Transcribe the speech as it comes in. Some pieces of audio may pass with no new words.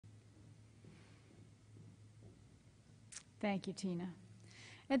Thank you, Tina.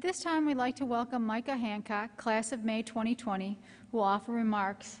 At this time, we'd like to welcome Micah Hancock, class of May 2020, who will offer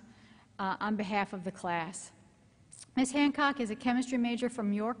remarks on behalf of the class. Ms. Hancock is a chemistry major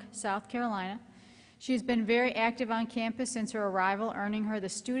from York, South Carolina. She has been very active on campus since her arrival, earning her the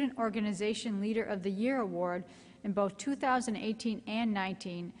Student Organization Leader of the Year Award in both 2018 and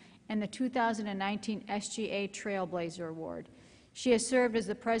 19, and the 2019 SGA Trailblazer Award. She has served as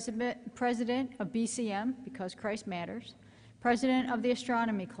the president of BCM, Because Christ Matters, president of the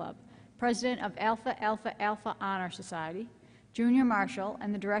Astronomy Club, president of Alpha Alpha Alpha Honor Society, junior marshal,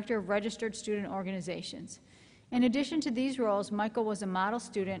 and the director of registered student organizations. In addition to these roles, Michael was a model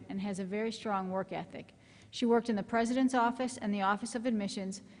student and has a very strong work ethic. She worked in the president's office and the Office of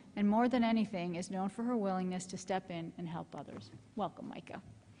Admissions, and more than anything is known for her willingness to step in and help others. Welcome, Micah.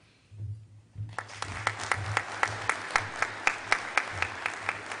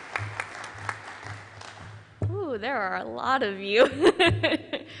 Ooh, there are a lot of you.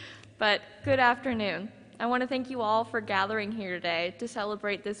 But good afternoon. I want to thank you all for gathering here today to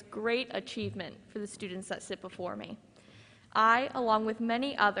celebrate this great achievement for the students that sit before me. I, along with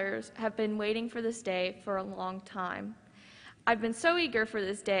many others, have been waiting for this day for a long time. I've been so eager for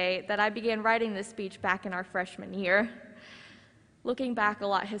this day that I began writing this speech back in our freshman year. Looking back, a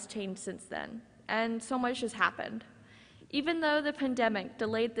lot has changed since then, and so much has happened. Even though the pandemic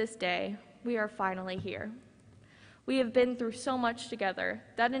delayed this day, we are finally here. We have been through so much together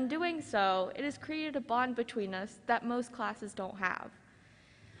that in doing so, it has created a bond between us that most classes don't have.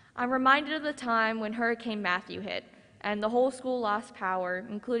 I'm reminded of the time when Hurricane Matthew hit and the whole school lost power,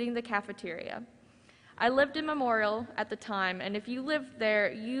 including the cafeteria. I lived in Memorial at the time, and if you lived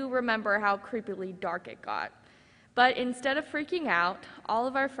there, you remember how creepily dark it got. But instead of freaking out, all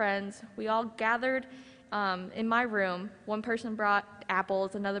of our friends, we all gathered in my room. One person brought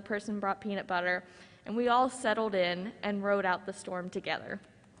apples, another person brought peanut butter, and we all settled in and rode out the storm together.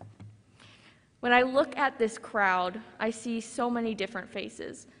 When I look at this crowd, I see so many different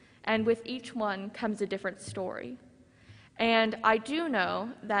faces, and with each one comes a different story. And I do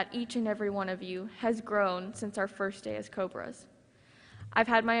know that each and every one of you has grown since our first day as Cobras. I've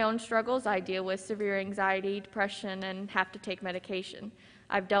had my own struggles. I deal with severe anxiety, depression, and have to take medication.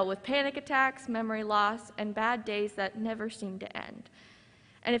 I've dealt with panic attacks, memory loss, and bad days that never seem to end.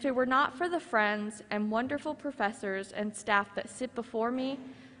 And if it were not for the friends and wonderful professors and staff that sit before me,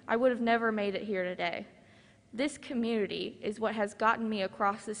 I would have never made it here today. This community is what has gotten me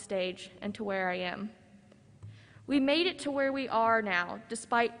across the stage and to where I am. We made it to where we are now,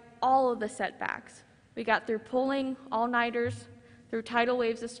 despite all of the setbacks. We got through pulling all-nighters, through tidal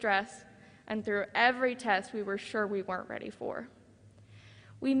waves of stress, and through every test we were sure we weren't ready for.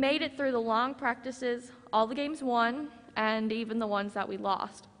 We made it through the long practices, all the games won, and even the ones that we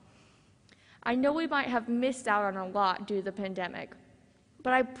lost. I know we might have missed out on a lot due to the pandemic,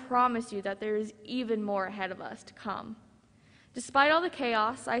 but I promise you that there is even more ahead of us to come. Despite all the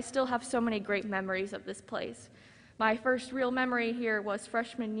chaos, I still have so many great memories of this place. My first real memory here was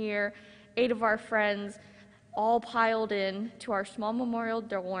freshman year, 8 of our friends all piled in to our small memorial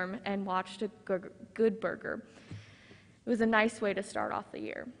dorm and watched a good burger. It was a nice way to start off the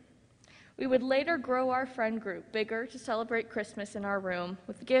year. We would later grow our friend group bigger to celebrate Christmas in our room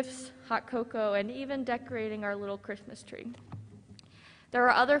with gifts, hot cocoa, and even decorating our little Christmas tree. There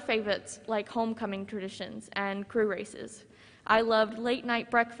are other favorites like homecoming traditions and crew races. I loved late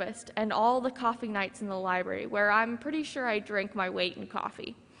night breakfast and all the coffee nights in the library where I'm pretty sure I drank my weight in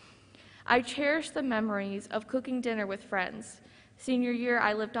coffee. I cherish the memories of cooking dinner with friends. Senior year,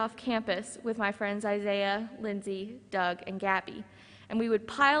 I lived off campus with my friends Isaiah, Lindsay, Doug, and Gabby. And we would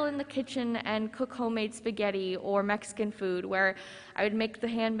pile in the kitchen and cook homemade spaghetti or Mexican food where I would make the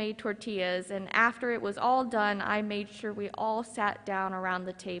handmade tortillas, and after it was all done, I made sure we all sat down around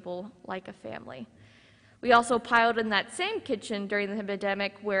the table like a family. We also piled in that same kitchen during the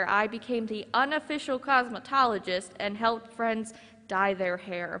pandemic where I became the unofficial cosmetologist and helped friends dye their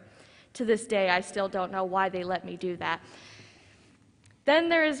hair. To this day, I still don't know why they let me do that. Then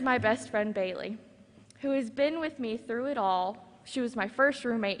there is my best friend Bailey, who has been with me through it all. She was my first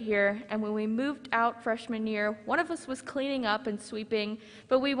roommate here, and when we moved out freshman year, one of us was cleaning up and sweeping,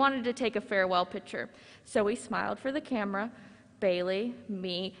 but we wanted to take a farewell picture. So we smiled for the camera, Bailey,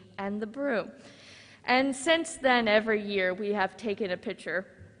 me, and the broom. And since then, every year, we have taken a picture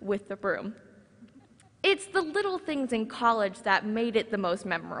with the broom. It's the little things in college that made it the most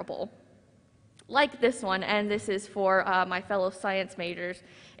memorable. Like this one, and this is for my fellow science majors.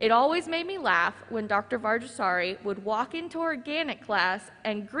 It always made me laugh when Dr. Vargasari would walk into organic class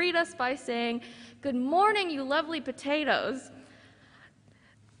and greet us by saying, "Good morning, you lovely potatoes."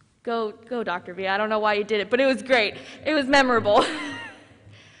 Go, Dr. V. I don't know why you did it, but it was great. It was memorable.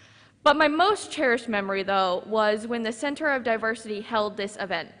 But my most cherished memory, though, was when the Center of Diversity held this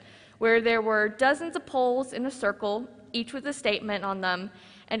event, where there were dozens of poles in a circle, each with a statement on them,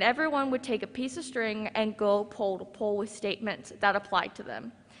 and everyone would take a piece of string and go pole to pole with statements that applied to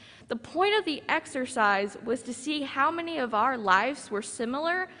them. The point of the exercise was to see how many of our lives were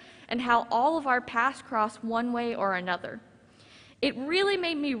similar and how all of our paths crossed one way or another. It really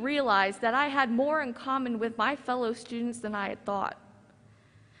made me realize that I had more in common with my fellow students than I had thought.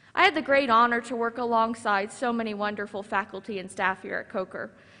 I had the great honor to work alongside so many wonderful faculty and staff here at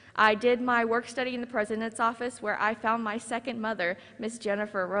Coker. I did my work study in the president's office, where I found my second mother, Miss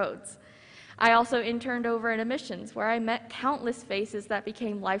Jennifer Rhodes. I also interned over in admissions, where I met countless faces that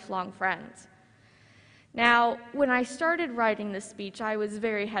became lifelong friends. Now, when I started writing this speech, I was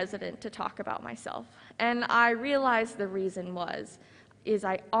very hesitant to talk about myself, and I realized the reason is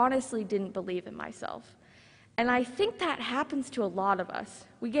I honestly didn't believe in myself. And I think that happens to a lot of us.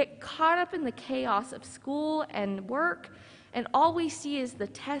 We get caught up in the chaos of school and work, and all we see is the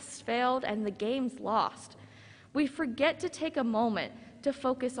tests failed and the games lost. We forget to take a moment to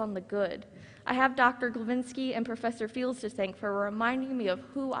focus on the good. I have Dr. Glavinsky and Professor Fields to thank for reminding me of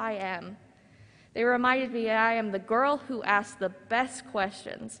who I am. They reminded me I am the girl who asks the best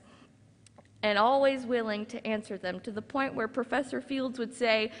questions and always willing to answer them, to the point where Professor Fields would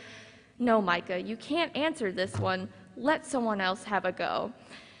say, "No, Micah, you can't answer this one. Let someone else have a go."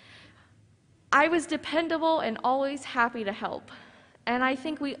 I was dependable and always happy to help. And I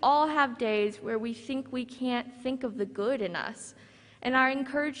think we all have days where we think we can't think of the good in us. And I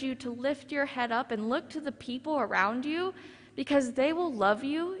encourage you to lift your head up and look to the people around you, because they will love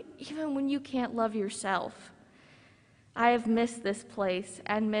you even when you can't love yourself. I have missed this place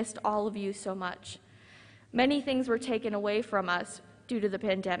and missed all of you so much. Many things were taken away from us due to the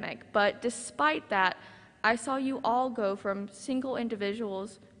pandemic, but despite that, I saw you all go from single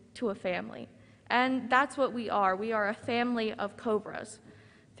individuals to a family. And that's what we are. We are a family of Cobras,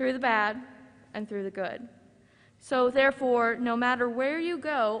 through the bad and through the good. So therefore, no matter where you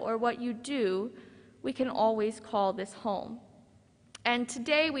go or what you do, we can always call this home. And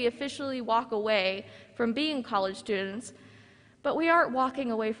today we officially walk away from being college students, but we aren't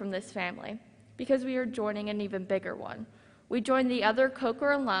walking away from this family, because we are joining an even bigger one. We join the other Coker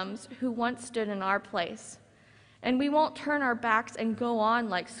alums who once stood in our place. And we won't turn our backs and go on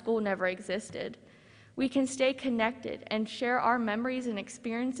like school never existed. We can stay connected and share our memories and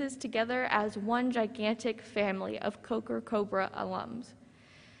experiences together as one gigantic family of Coker Cobra alums.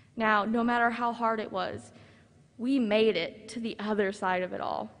 Now, no matter how hard it was, we made it to the other side of it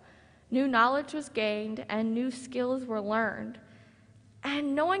all. New knowledge was gained and new skills were learned.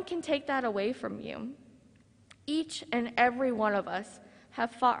 And no one can take that away from you. Each and every one of us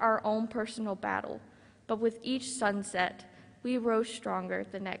have fought our own personal battle, but with each sunset, we rose stronger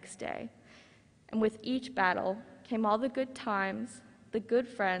the next day. And with each battle came all the good times, the good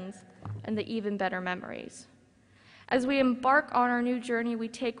friends, and the even better memories. As we embark on our new journey, we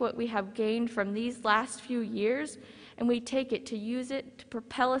take what we have gained from these last few years, and we take it to use it to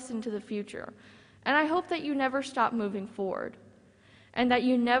propel us into the future. And I hope that you never stop moving forward, and that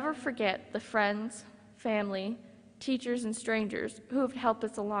you never forget the friends, family, teachers, and strangers who have helped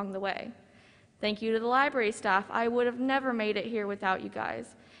us along the way. Thank you to the library staff. I would have never made it here without you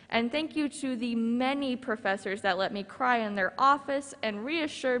guys. And thank you to the many professors that let me cry in their office and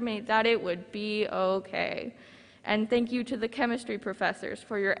reassured me that it would be okay. And thank you to the chemistry professors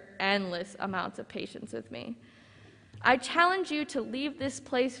for your endless amounts of patience with me. I challenge you to leave this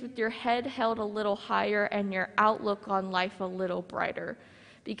place with your head held a little higher and your outlook on life a little brighter,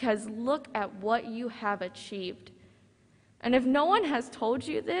 because look at what you have achieved. And if no one has told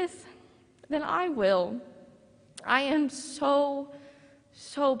you this, then I will. I am so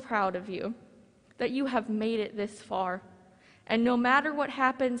proud of you that you have made it this far. And no matter what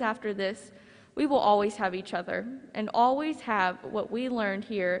happens after this, we will always have each other and always have what we learned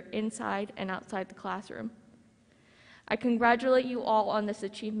here inside and outside the classroom. I congratulate you all on this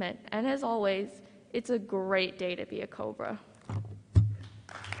achievement, and as always, it's a great day to be a Cobra.